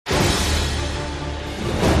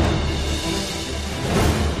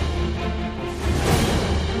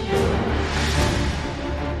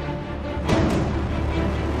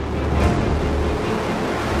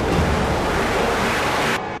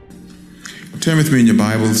Turn with me in your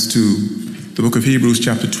Bibles to the book of Hebrews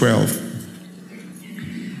chapter 12.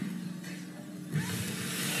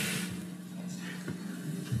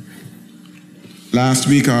 Last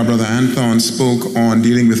week our brother Anthon spoke on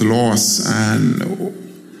dealing with loss, and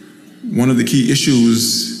one of the key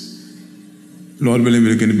issues, Lord willing,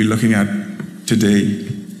 we're going to be looking at today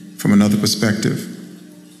from another perspective.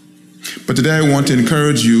 But today I want to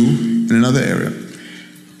encourage you in another area.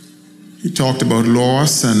 He talked about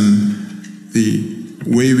loss and the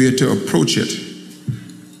way we are to approach it.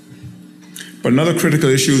 But another critical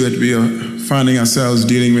issue that we are finding ourselves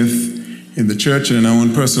dealing with in the church and in our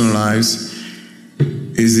own personal lives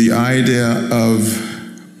is the idea of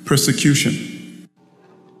persecution.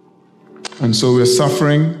 And so we're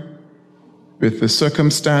suffering with the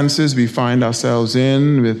circumstances we find ourselves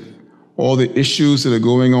in, with all the issues that are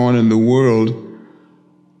going on in the world.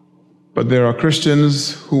 But there are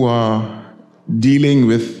Christians who are dealing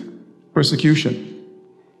with persecution.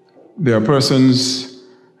 There are persons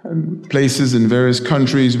and places in various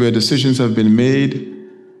countries where decisions have been made,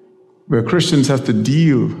 where Christians have to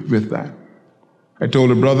deal with that. I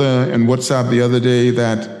told a brother in WhatsApp the other day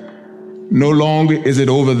that no longer is it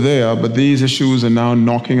over there, but these issues are now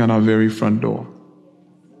knocking on our very front door.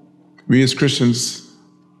 We as Christians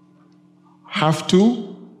have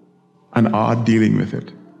to and are dealing with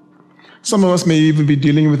it. Some of us may even be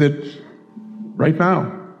dealing with it right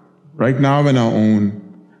now in our own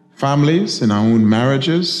families, in our own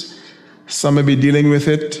marriages. Some may be dealing with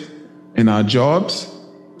it in our jobs.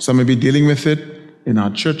 Some may be dealing with it in our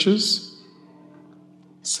churches.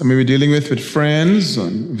 Some may be dealing with friends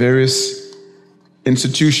and various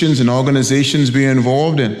institutions and organizations we're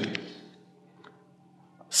involved in.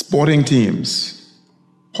 Sporting teams,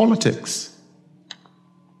 politics,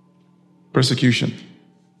 persecution.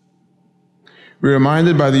 We're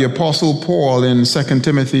reminded by the Apostle Paul in 2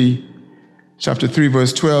 Timothy chapter 3,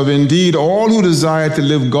 verse 12, "Indeed, all who desire to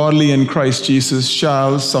live godly in Christ Jesus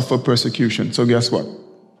shall suffer persecution." So guess what?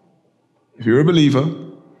 If you're a believer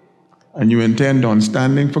and you intend on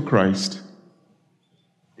standing for Christ,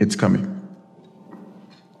 it's coming.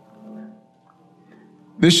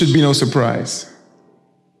 This should be no surprise.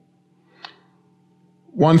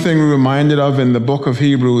 One thing we're reminded of in the book of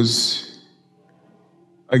Hebrews,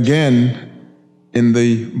 again, in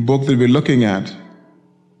the book that we're looking at,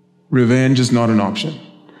 revenge is not an option.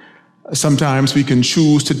 Sometimes we can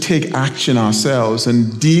choose to take action ourselves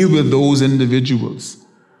and deal with those individuals.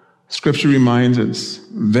 Scripture reminds us,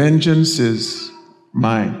 vengeance is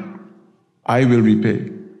mine. I will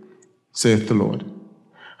repay, saith the Lord.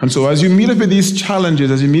 And so as you meet up with these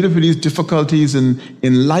challenges, as you meet up with these difficulties in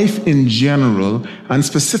life in general, and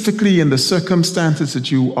specifically in the circumstances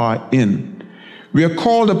that you are in, we are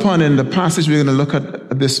called upon in the passage we're going to look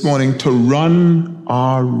at this morning to run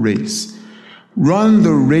our race. Run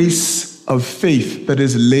the race of faith that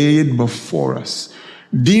is laid before us.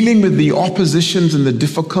 Dealing with the oppositions and the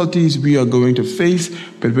difficulties we are going to face,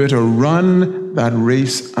 but we're to run that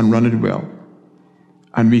race and run it well.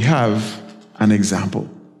 And we have an example.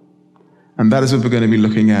 And that is what we're going to be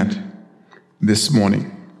looking at this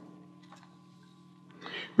morning.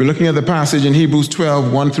 We're looking at the passage in Hebrews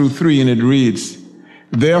 12, 1 through 3, and it reads,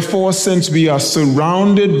 "Therefore, since we are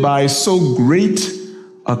surrounded by so great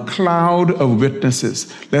a cloud of witnesses,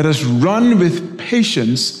 let us run with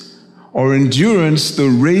patience or endurance the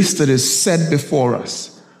race that is set before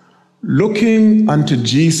us, looking unto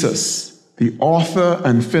Jesus, the author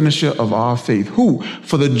and finisher of our faith, who,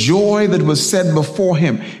 for the joy that was set before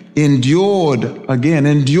him, endured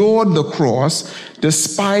the cross,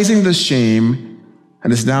 despising the shame,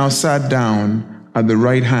 and is now sat down at the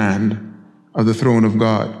right hand of the throne of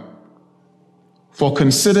God. For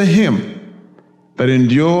consider him that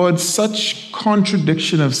endured such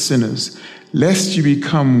contradiction of sinners, lest you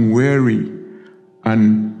become weary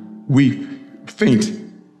and weak, faint,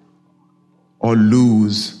 or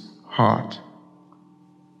lose heart."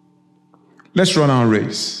 Let's run our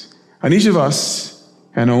race. And each of us,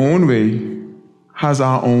 in our own way, has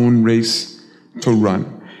our own race to run.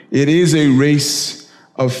 It is a race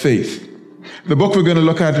of faith. The book we're going to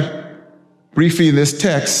look at briefly in this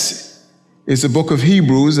text is the book of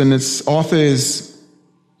Hebrews, and its author is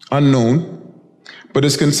unknown, but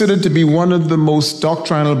is considered to be one of the most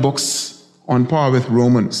doctrinal books on par with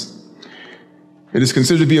Romans. It is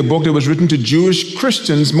considered to be a book that was written to Jewish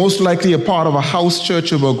Christians, most likely a part of a house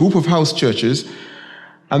church or a group of house churches,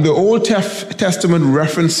 and the Old Testament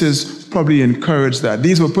references probably encourage that.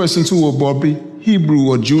 These were persons who were probably Hebrew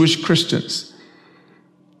or Jewish Christians.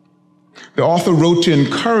 The author wrote to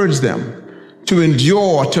encourage them to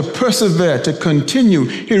endure, to persevere, to continue.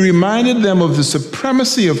 He reminded them of the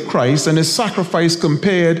supremacy of Christ and his sacrifice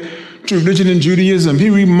compared to religion and Judaism. He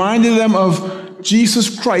reminded them of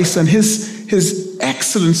Jesus Christ and his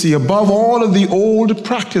excellency above all of the old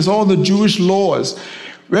practice, all the Jewish laws.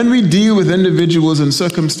 When we deal with individuals and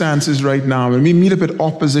circumstances right now, when we meet up with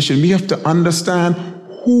opposition, we have to understand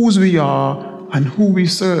whose we are and who we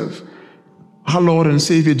serve. Our Lord and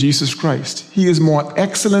Savior Jesus Christ. He is more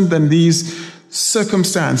excellent than these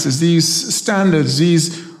circumstances, these standards,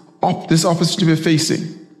 this opposition we're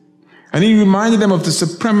facing. And he reminded them of the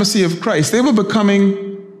supremacy of Christ. They were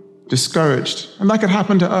becoming discouraged. And that could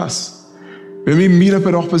happen to us. When we meet up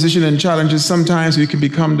with opposition and challenges, sometimes we can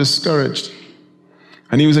become discouraged.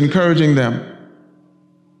 And he was encouraging them.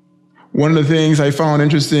 One of the things I found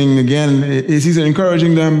interesting, again, is he's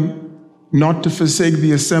encouraging them not to forsake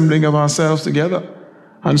the assembling of ourselves together.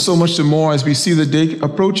 And so much the more as we see the day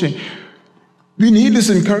approaching. We need this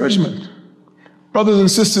encouragement. Brothers and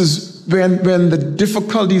sisters, when the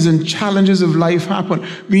difficulties and challenges of life happen,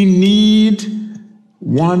 we need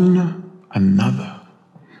one another.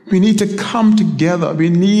 We need to come together. We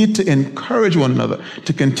need to encourage one another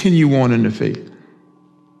to continue on in the faith.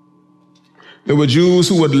 There were Jews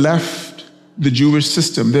who had left the Jewish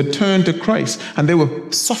system. They turned to Christ, and they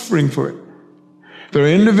were suffering for it. There are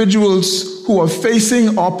individuals who are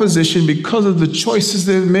facing opposition because of the choices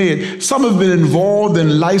they've made. Some have been involved in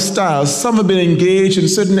lifestyles. Some have been engaged in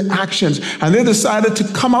certain actions, and they decided to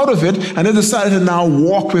come out of it, and they decided to now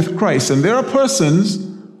walk with Christ. And there are persons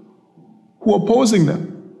who are opposing them.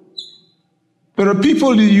 There are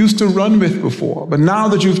people you used to run with before, but now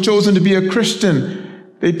that you've chosen to be a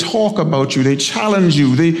Christian, they talk about you, they challenge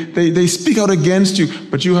you, they speak out against you,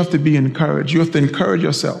 but you have to be encouraged. You have to encourage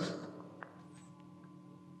yourself.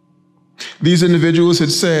 These individuals, it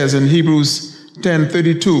says in Hebrews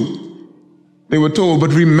 10:32, they were told,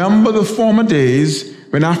 but remember the former days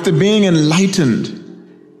when after being enlightened,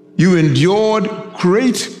 you endured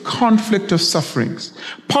great conflict of sufferings,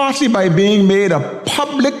 partly by being made a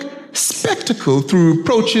public spectacle through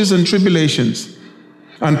reproaches and tribulations,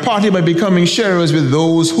 and partly by becoming sharers with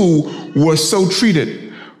those who were so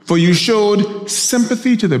treated. For you showed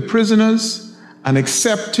sympathy to the prisoners and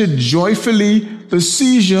accepted joyfully the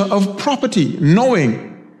seizure of property,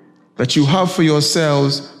 knowing that you have for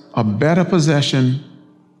yourselves a better possession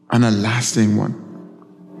and a lasting one.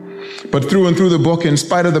 But through and through the book, in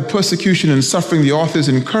spite of the persecution and suffering, the author is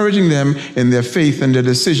encouraging them in their faith and their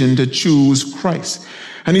decision to choose Christ.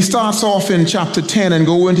 And he starts off in chapter 10 and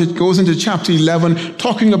goes into chapter 11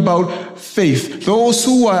 talking about faith. Those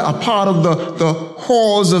who are a part of the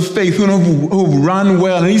halls of faith, who run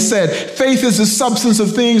well. And he said, faith is the substance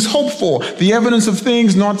of things hoped for, the evidence of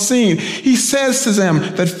things not seen. He says to them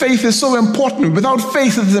that faith is so important. Without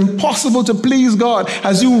faith, it is impossible to please God.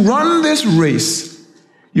 As you run this race,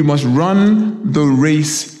 you must run the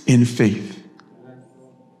race in faith.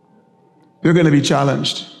 You're going to be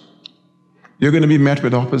challenged. You're going to be met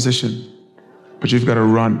with opposition, but you've got to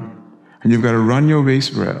run. And you've got to run your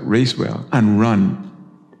race well and run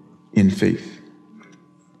in faith.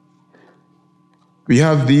 We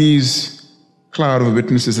have these cloud of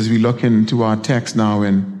witnesses as we look into our text now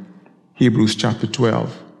in Hebrews chapter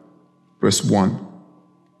 12, verse 1.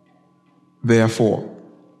 Therefore.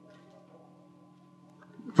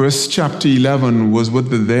 Verse chapter 11 was what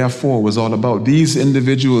the therefore was all about. These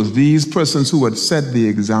individuals, these persons who had set the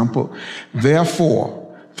example.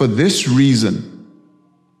 Therefore, for this reason,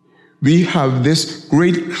 we have this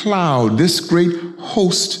great cloud, this great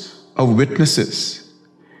host of witnesses.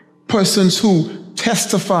 Persons who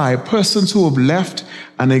testify, persons who have left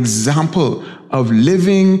an example of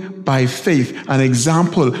living by faith, an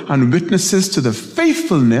example and witnesses to the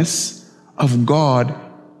faithfulness of God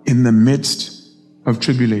in the midst of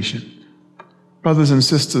tribulation. Brothers and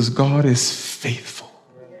sisters, God is faithful.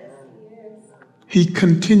 He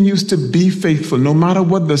continues to be faithful no matter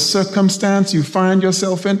what the circumstance you find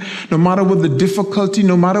yourself in, no matter what the difficulty,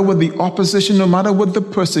 no matter what the opposition, no matter what the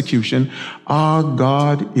persecution. Our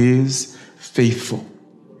God is faithful.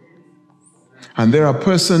 And there are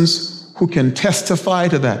persons who can testify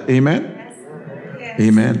to that. Amen? Yes.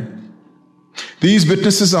 Amen. These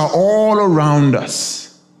witnesses are all around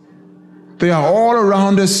us. They are all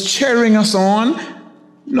around us, cheering us on.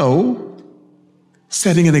 No,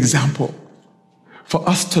 setting an example for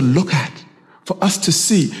us to look at, for us to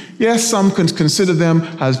see. Yes, some can consider them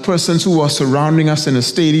as persons who are surrounding us in a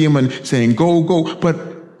stadium and saying, go, go. But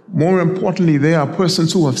more importantly, they are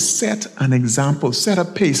persons who have set an example, set a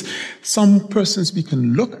pace. Some persons we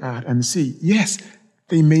can look at and see, yes,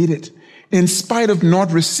 they made it. In spite of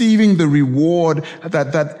not receiving the reward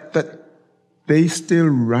that they still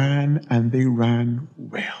ran, and they ran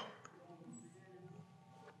well.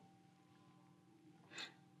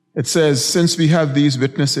 It says, since we have these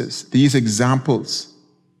witnesses, these examples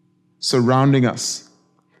surrounding us,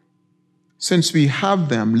 since we have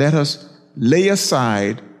them, let us lay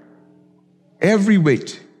aside every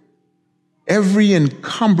weight, every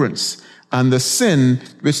encumbrance, and the sin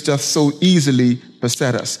which doth so easily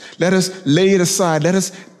beset us. Let us lay it aside. Let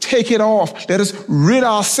us take it off. Let us rid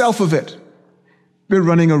ourselves of it. We're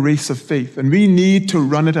running a race of faith, and we need to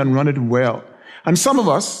run it and run it well. And some of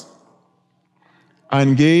us are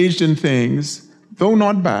engaged in things, though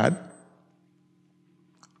not bad,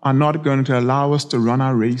 are not going to allow us to run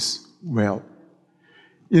our race well.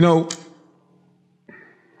 You know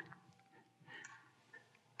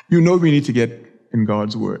we need to get in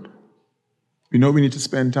God's Word. We know we need to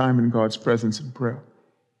spend time in God's presence in prayer.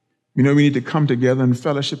 We know we need to come together and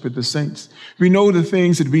fellowship with the saints. We know the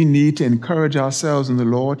things that we need to encourage ourselves in the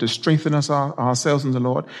Lord, to strengthen ourselves in the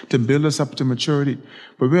Lord, to build us up to maturity.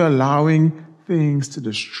 But we're allowing things to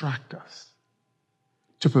distract us,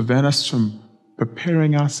 to prevent us from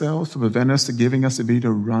preparing ourselves, to prevent us from giving us the ability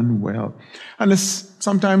to run well. And it's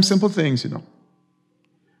sometimes simple things,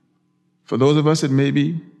 For those of us, it may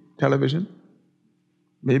be television,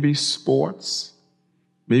 maybe sports,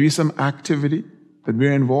 maybe some activity that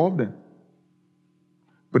we're involved in.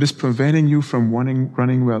 But it's preventing you from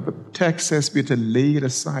running well. The text says we're to lay it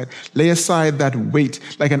aside. Lay aside that weight.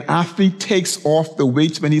 Like an athlete takes off the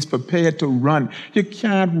weights when he's prepared to run. You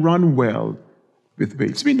can't run well with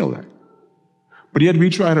weights. We know that. But yet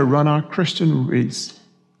we try to run our Christian race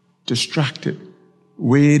distracted,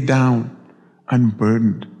 weighed down, and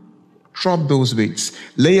burdened. Drop those weights.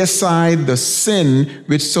 Lay aside the sin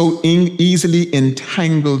which so easily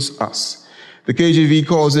entangles us. The KJV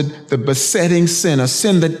calls it the besetting sin, a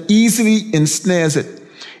sin that easily ensnares it.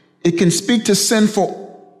 It can speak to sin for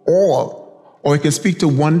all, or it can speak to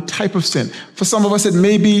one type of sin. For some of us, it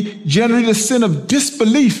may be generally the sin of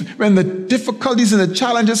disbelief. When the difficulties and the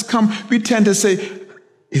challenges come, we tend to say,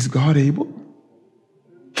 is God able?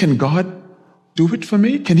 Can God do it for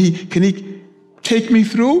me? Can he take me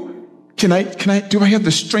through? Do I have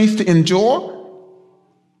the strength to endure?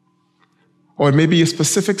 Or it may be a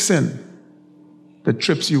specific sin that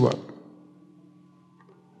trips you up.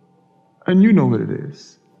 And you know what it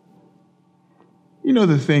is. You know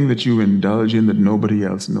the thing that you indulge in that nobody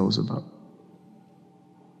else knows about.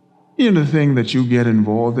 You know the thing that you get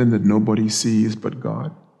involved in that nobody sees but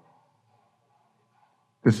God.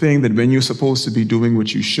 The thing that when you're supposed to be doing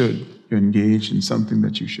what you should, you're engaged in something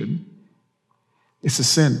that you shouldn't. It's a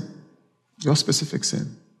sin, your specific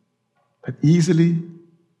sin, that easily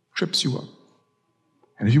trips you up.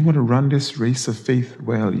 And if you want to run this race of faith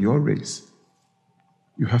well, your race,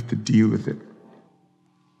 you have to deal with it.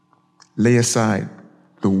 Lay aside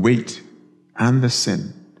the weight and the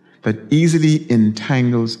sin that easily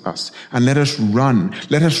entangles us. And let us run.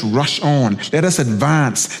 Let us rush on. Let us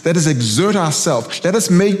advance. Let us exert ourselves. Let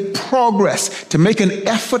us make progress. To make an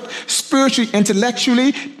effort spiritually,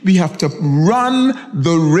 intellectually, we have to run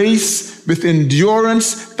the race with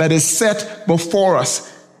endurance that is set before us.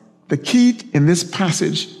 The key in this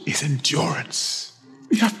passage is endurance.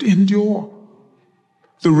 We have to endure.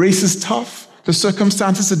 The race is tough. The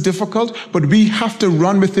circumstances are difficult, but we have to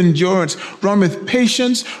run with endurance, run with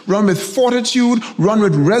patience, run with fortitude, run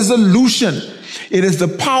with resolution. It is the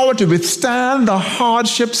power to withstand the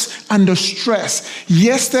hardships and the stress.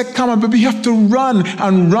 Yes, they're coming, but we have to run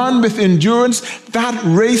and run with endurance that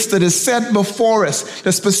race that is set before us,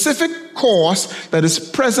 the specific course that is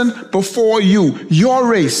present before you, your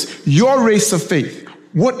race of faith.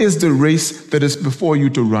 What is the race that is before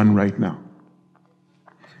you to run right now?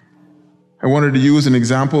 I wanted to use an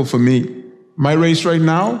example for me. My race right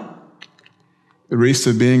now, the race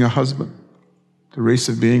of being a husband, the race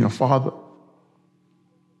of being a father,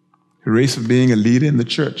 the race of being a leader in the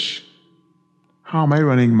church. How am I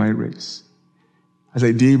running my race? As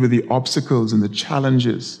I deal with the obstacles and the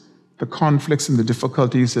challenges, the conflicts and the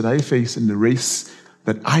difficulties that I face in the race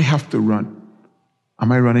that I have to run,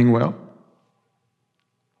 am I running well?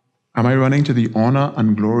 Am I running to the honor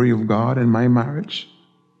and glory of God in my marriage?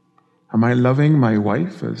 Am I loving my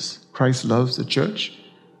wife as Christ loves the church?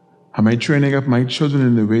 Am I training up my children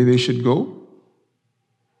in the way they should go?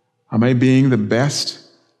 Am I being the best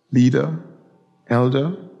leader,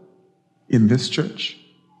 elder in this church?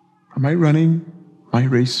 Am I running my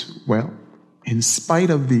race well? In spite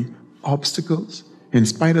of the obstacles, in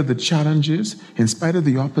spite of the challenges, in spite of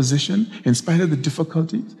the opposition, in spite of the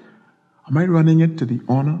difficulties, am I running it to the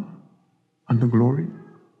honor and the glory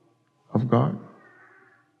of God?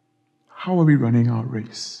 How are we running our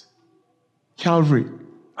race? Calvary,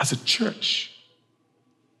 as a church,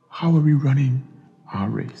 how are we running our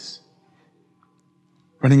race?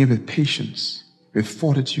 Running it with patience, with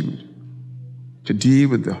fortitude, to deal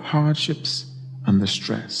with the hardships and the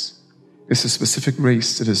stress. It's a specific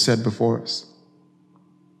race that is set before us.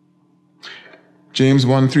 James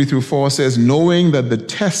 1:3-4 says, knowing that the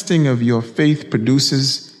testing of your faith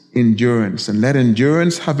produces endurance, and let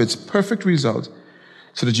endurance have its perfect result,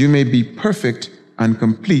 so that you may be perfect and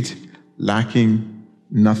complete, lacking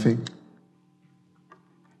nothing.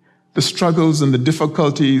 The struggles and the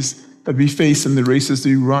difficulties that we face in the races that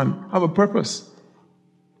we run have a purpose: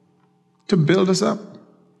 to build us up.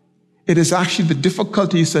 It is actually the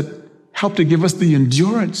difficulties that help to give us the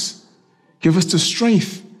endurance, give us the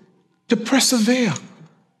strength to persevere,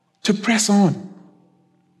 to press on,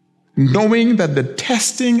 knowing that the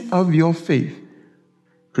testing of your faith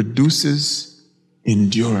produces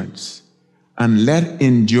endurance, and let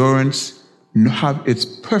endurance have its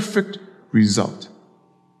perfect result.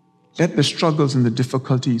 Let the struggles and the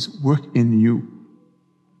difficulties work in you.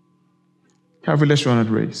 Calvary, let's run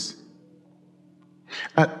that race.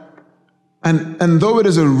 And though it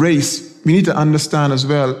is a race, we need to understand as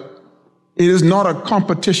well, it is not a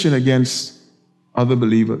competition against other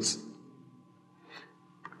believers.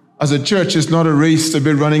 As a church, it's not a race to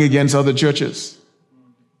be running against other churches.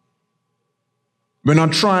 We're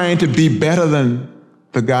not trying to be better than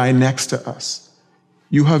the guy next to us.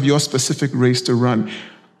 You have your specific race to run.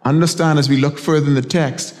 Understand, as we look further in the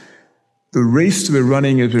text, the race we're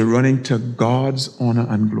running is we're running to God's honor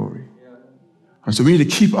and glory. And so we need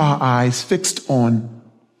to keep our eyes fixed on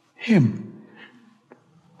Him,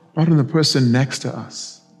 not on the person next to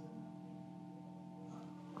us.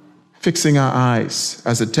 Fixing our eyes,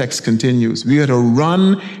 as the text continues. We are to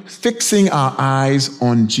run fixing our eyes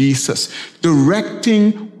on Jesus,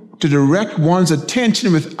 to direct one's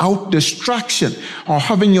attention without distraction or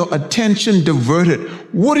having your attention diverted.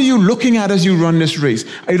 What are you looking at as you run this race?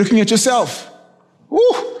 Are you looking at yourself?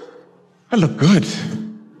 Ooh, I look good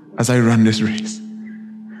as I run this race.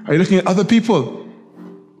 Are you looking at other people?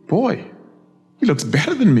 Boy, he looks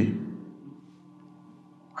better than me.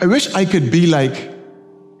 I wish I could be like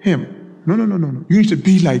him. No. You need to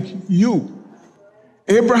be like you.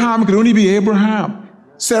 Abraham could only be Abraham.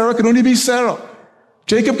 Sarah could only be Sarah.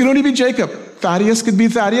 Jacob could only be Jacob. Thaddeus could be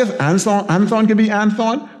Thaddeus. Anthon could be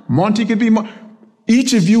Anthon. Monty could be Monty.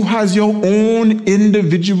 Each of you has your own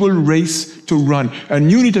individual race to run.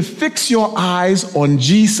 And you need to fix your eyes on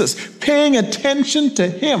Jesus, paying attention to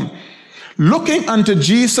Him. Looking unto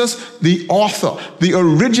Jesus, the author, the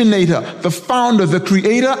originator, the founder, the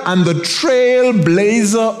creator, and the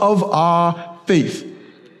trailblazer of our faith.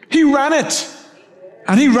 He ran it.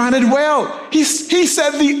 And he ran it well. He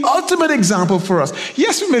set the ultimate example for us.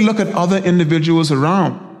 Yes, we may look at other individuals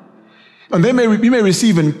around, and we may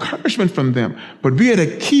receive encouragement from them, but we are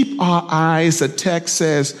to keep our eyes, the text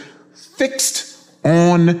says, fixed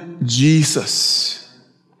on Jesus.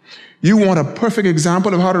 You want a perfect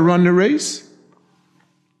example of how to run the race?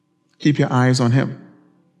 Keep your eyes on Him.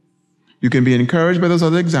 You can be encouraged by those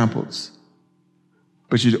other examples,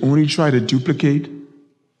 but you'd only try to duplicate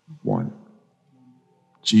one.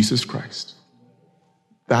 Jesus Christ.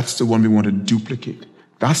 That's the one we want to duplicate.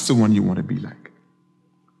 That's the one you want to be like.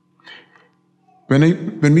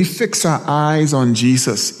 When we fix our eyes on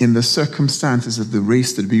Jesus in the circumstances of the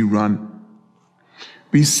race that we run,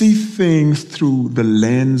 we see things through the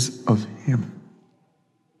lens of Him.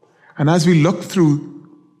 And as we look through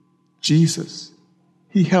Jesus,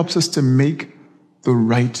 He helps us to make the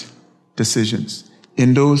right decisions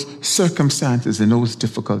in those circumstances, in those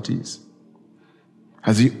difficulties.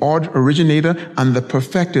 As the originator and the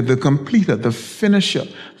perfecter, the completer, the finisher,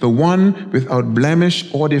 the one without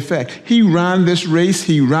blemish or defect. He ran this race,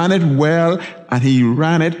 He ran it well, and He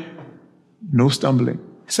ran it no stumbling.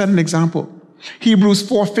 He set an example. Hebrews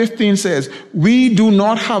 4:15 says, we do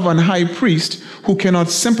not have an high priest who cannot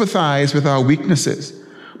sympathize with our weaknesses,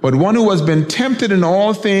 but one who has been tempted in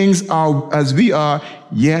all things as we are,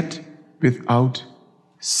 yet without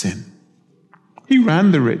sin. He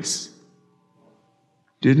ran the race.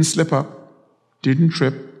 Didn't slip up, didn't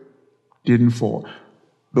trip, didn't fall.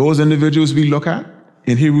 Those individuals we look at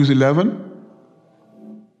in Hebrews 11,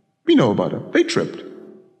 we know about them. They tripped.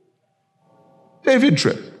 David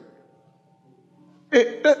tripped.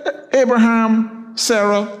 Abraham,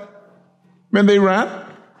 Sarah, when they ran,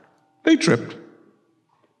 they tripped.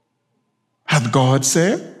 Hath God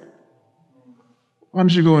said, why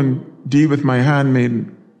don't you go and deal with my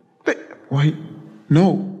handmaiden? Why?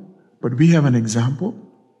 No. But we have an example.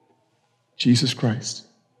 Jesus Christ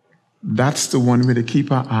That's the one we're to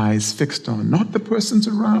keep our eyes fixed on, not the persons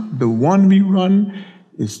around. The one we run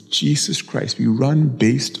is Jesus Christ. We run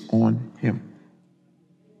based on him.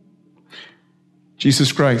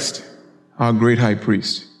 Jesus Christ, our great high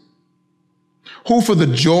priest, who for the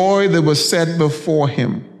joy that was set before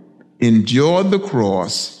him endured the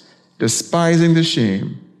cross, despising the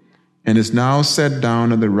shame, and is now set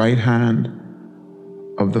down at the right hand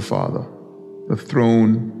of the Father, the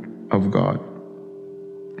throne of God.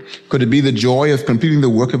 Could it be the joy of completing the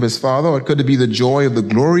work of his Father, or could it be the joy of the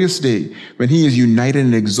glorious day when he is united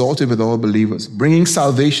and exalted with all believers, bringing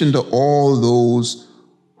salvation to all those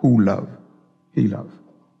who love? He loved.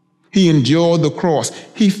 He endured the cross.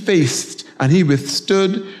 He faced and he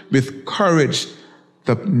withstood with courage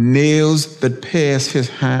the nails that pierced his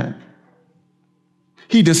hand.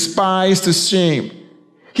 He despised the shame.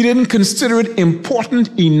 He didn't consider it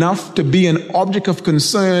important enough to be an object of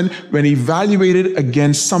concern when evaluated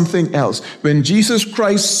against something else. When Jesus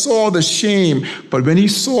Christ saw the shame, but when he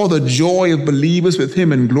saw the joy of believers with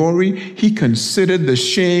him in glory, he considered the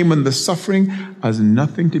shame and the suffering as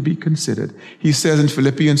nothing to be considered. He says in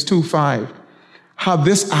Philippians 2:5, have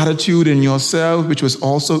this attitude in yourselves, which was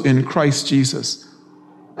also in Christ Jesus,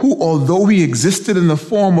 who, although he existed in the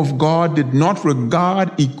form of God, did not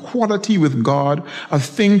regard equality with God a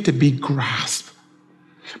thing to be grasped,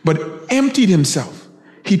 but emptied himself.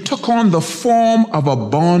 He took on the form of a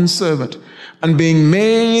bondservant, and being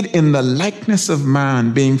made in the likeness of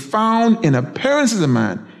man, being found in appearance as a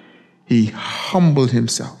man, he humbled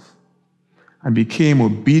himself and became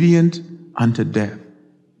obedient unto death,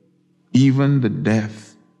 even the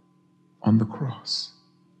death on the cross.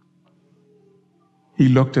 He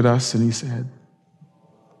looked at us and he said,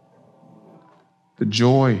 the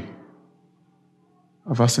joy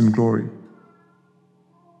of us in glory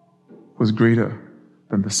was greater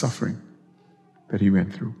than the suffering that he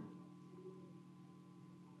went through.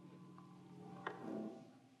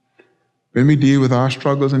 When we deal with our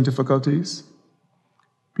struggles and difficulties,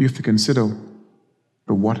 we have to consider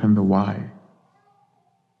the what and the why.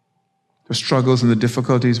 The struggles and the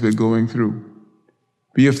difficulties we're going through.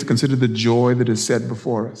 We have to consider the joy that is set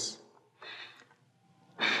before us.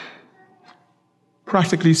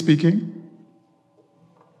 Practically speaking,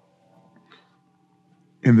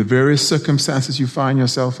 in the various circumstances you find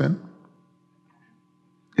yourself in,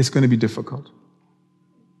 it's going to be difficult.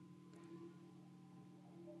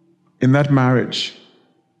 In that marriage,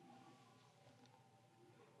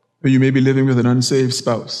 where you may be living with an unsaved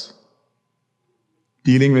spouse,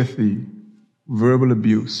 dealing with the verbal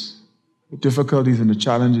abuse, the difficulties and the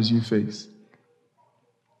challenges you face,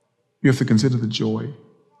 you have to consider the joy.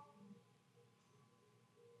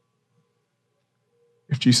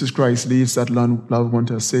 If Jesus Christ leads that loved one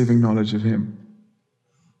to a saving knowledge of him,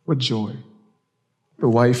 what joy. The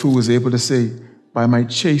wife who was able to say, by my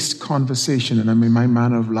chaste conversation and in my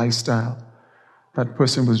manner of lifestyle, that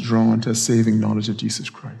person was drawn to a saving knowledge of Jesus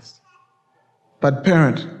Christ. That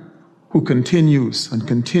parent who continues and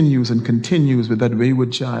continues and continues with that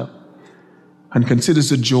wayward child, and considers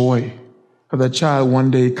the joy of that child one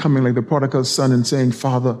day coming like the prodigal son and saying,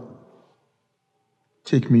 Father,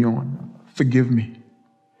 take me on, forgive me.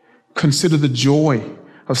 Consider the joy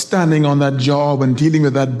of standing on that job and dealing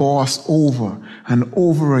with that boss over and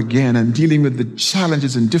over again and dealing with the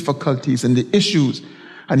challenges and difficulties and the issues.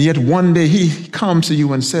 And yet one day he comes to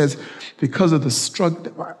you and says, because of the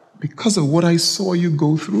struggle, because of what I saw you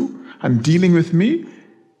go through and dealing with me,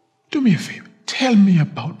 do me a favor, tell me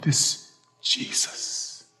about this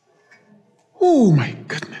Jesus. Oh my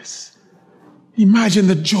goodness. Imagine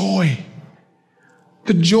the joy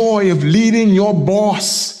of leading your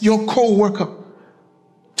boss, your co-worker,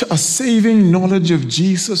 to a saving knowledge of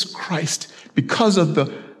Jesus Christ because of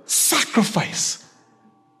the sacrifice.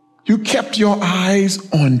 You kept your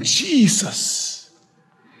eyes on Jesus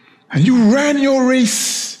and you ran your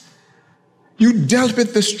race. You dealt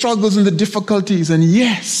with the struggles and the difficulties, and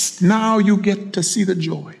yes, now you get to see the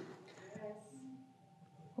joy.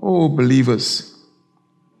 Oh, believers,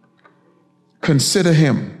 consider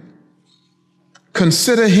him.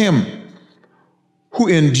 Consider him who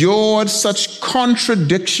endured such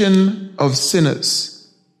contradiction of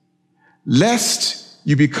sinners, lest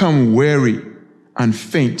you become weary and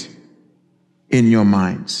faint in your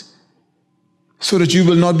minds, so that you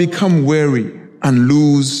will not become weary and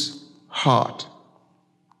lose heart.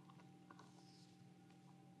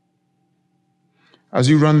 As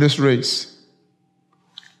you run this race,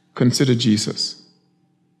 consider Jesus.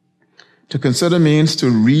 To consider means to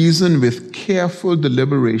reason with careful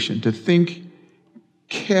deliberation, to think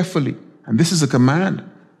carefully. And this is a command.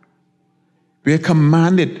 We are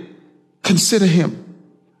commanded, consider him.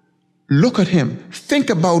 Look at him. Think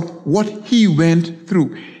about what he went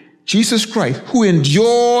through. Jesus Christ, who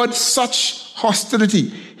endured such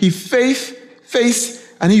hostility, he faced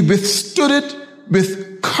and he withstood it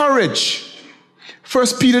with courage.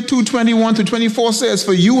 1 Peter 2:21-24 says,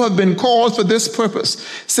 "For you have been called for this purpose,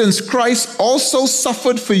 since Christ also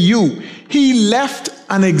suffered for you. He left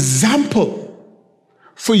an example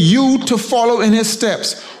for you to follow in his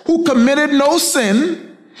steps, who committed no sin,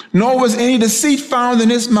 nor was any deceit found in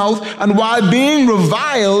his mouth, and while being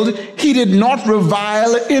reviled, he did not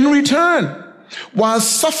revile in return. While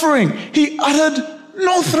suffering, he uttered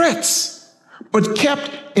no threats, but kept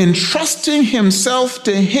entrusting himself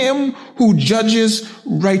to him who judges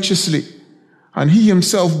righteously. And he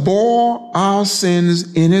himself bore our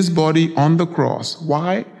sins in his body on the cross."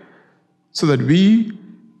 Why? So that we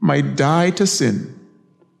might die to sin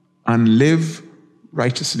and live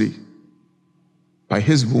righteously. By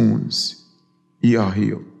his wounds, ye are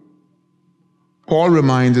healed. Paul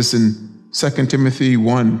reminds us in 2 Timothy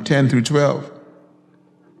 1:10-12,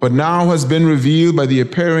 "But now has been revealed by the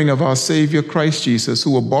appearing of our Savior Christ Jesus,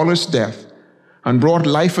 who abolished death and brought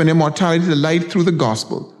life and immortality to light through the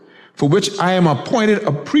gospel, for which I am appointed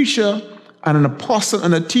a preacher and an apostle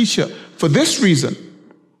and a teacher. For this reason,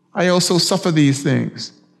 I also suffer these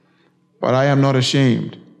things, but I am not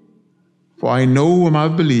ashamed, for I know whom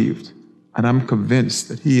I've believed, and I'm convinced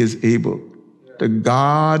that he is able to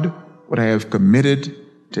guard what I have committed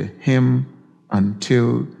to him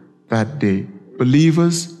until that day."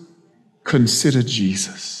 Believers, consider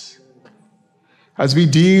Jesus. As we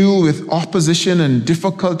deal with opposition and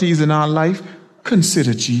difficulties in our life,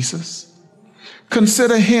 consider Jesus.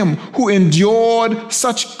 Consider him who endured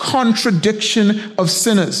such contradiction of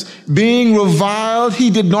sinners. Being reviled, he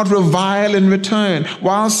did not revile in return.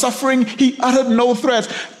 While suffering, he uttered no threats.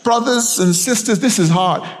 Brothers and sisters, this is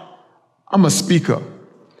hard. I'm a speaker.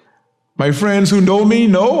 My friends who know me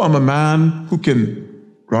know I'm a man who can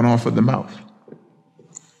run off at the mouth.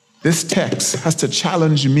 This text has to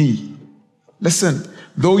challenge me. Listen,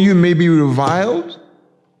 though you may be reviled,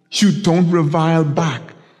 you don't revile back.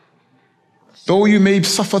 Though you may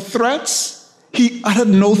suffer threats, he uttered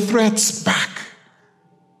no threats back.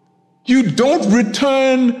 You don't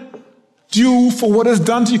return due for what is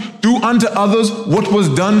done to you. Do unto others what was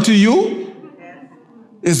done to you.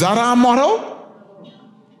 Is that our motto?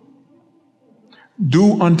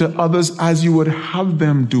 Do unto others as you would have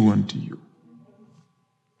them do unto you.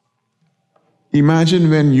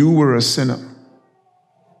 Imagine when you were a sinner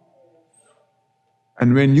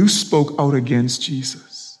and when you spoke out against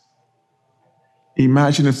Jesus.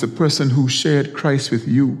 Imagine if the person who shared Christ with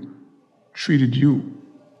you treated you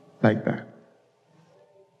like that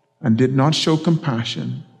and did not show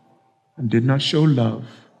compassion and did not show love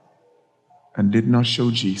and did not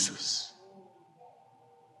show Jesus.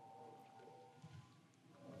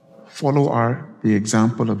 Follow the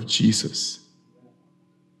example of Jesus.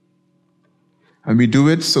 And we do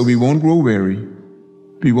it so we won't grow weary,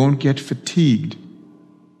 we won't get fatigued,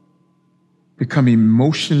 become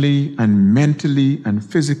emotionally and mentally and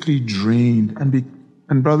physically drained.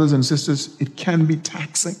 And brothers and sisters, it can be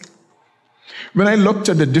taxing. When I looked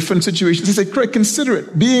at the different situations, I said, Craig, consider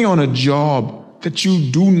it. Being on a job that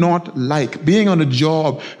you do not like, being on a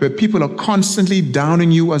job where people are constantly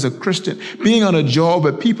downing you as a Christian, being on a job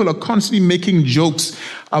where people are constantly making jokes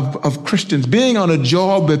of Christians, being on a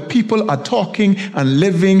job where people are talking and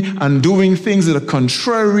living and doing things that are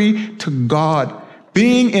contrary to God,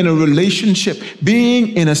 being in a relationship,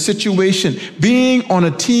 being in a situation, being on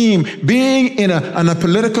a team, being in a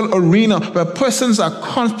political arena where persons are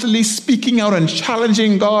constantly speaking out and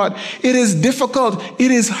challenging God. It is difficult. It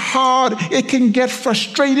is hard. It can get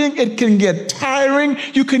frustrating. It can get tiring.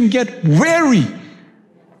 You can get weary.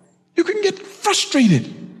 You can get frustrated.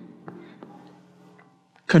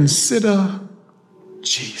 Consider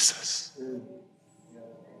Jesus.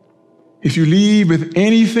 If you leave with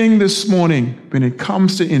anything this morning when it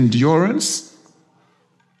comes to endurance,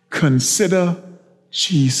 consider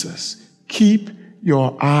Jesus. Keep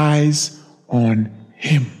your eyes on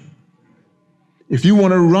him. If you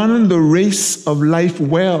want to run the race of life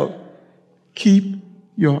well, keep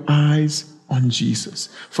your eyes on Jesus.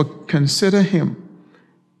 For consider him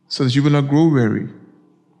so that you will not grow weary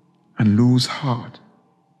and lose heart,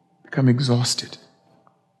 become exhausted.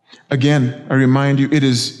 Again, I remind you, it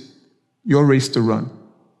is your race to run.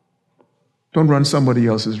 Don't run somebody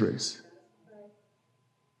else's race.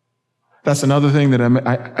 That's another thing that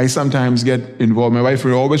I sometimes get involved. My wife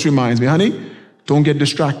always reminds me, honey, don't get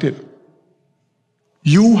distracted.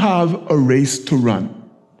 You have a race to run.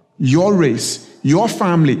 Your race your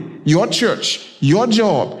family, your church, your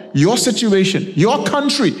job, your situation, your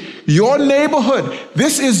country, your neighborhood.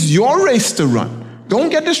 This is your race to run. Don't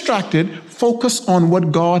get distracted. Focus on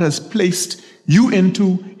what God has placed you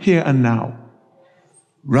into here and now.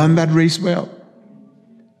 Run that race well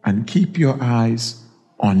and keep your eyes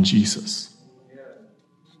on Jesus.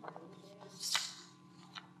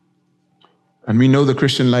 And we know the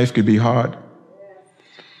Christian life could be hard.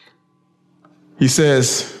 He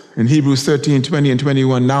says in Hebrews 13, 20 and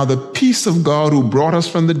 21, now the peace of God who brought us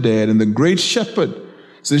from the dead and the great shepherd,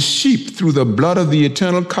 the sheep through the blood of the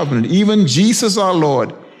eternal covenant, even Jesus our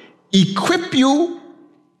Lord, equip you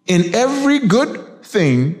in every good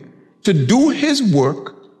thing to do his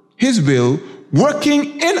work, his will,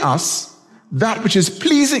 working in us that which is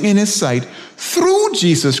pleasing in his sight through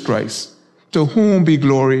Jesus Christ, to whom be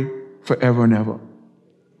glory forever and ever.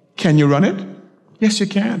 Can you run it? Yes, you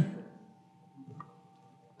can.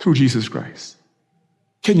 Through Jesus Christ.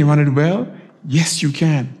 Can you run it well? Yes, you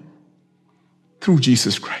can. Through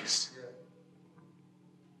Jesus Christ.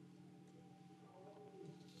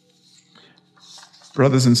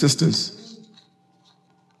 Brothers and sisters,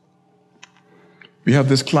 we have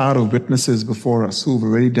this cloud of witnesses before us who have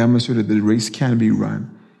already demonstrated that the race can be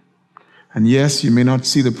run. And yes, you may not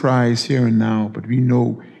see the prize here and now, but we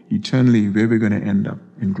know eternally where we're going to end up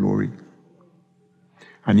in glory.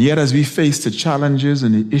 And yet, as we face the challenges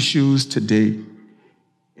and the issues today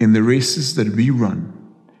in the races that we run,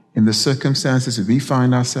 in the circumstances that we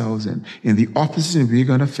find ourselves in the opposition we're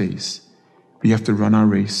going to face, we have to run our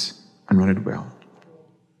race and run it well.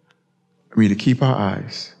 We need to keep our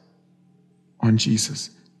eyes on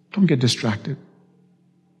Jesus. Don't get distracted.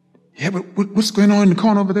 Yeah, but what's going on in the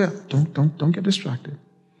corner over there? Don't get distracted.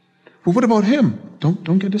 But what about him?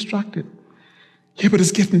 Don't get distracted. Yeah, but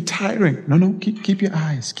it's getting tiring. No, keep your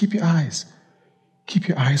eyes. Keep your eyes. Keep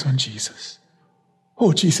your eyes on Jesus.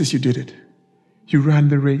 Oh, Jesus, you did it. You ran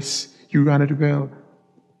the race. You ran it well.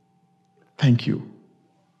 Thank you.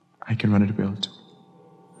 I can run it well too.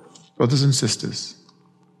 Brothers and sisters,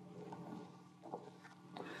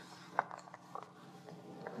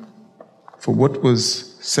 for what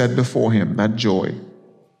was said before him, that joy,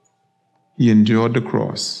 he endured the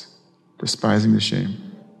cross, despising the shame.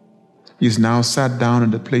 He is now sat down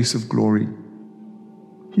in the place of glory.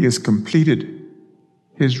 He has completed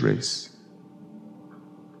his race.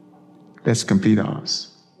 Let's complete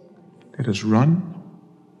ours. Let us run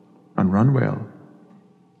and run well.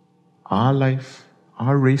 Our life,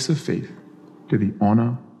 our race of faith, to the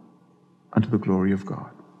honor and to the glory of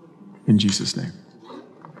God. In Jesus' name,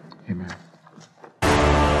 amen.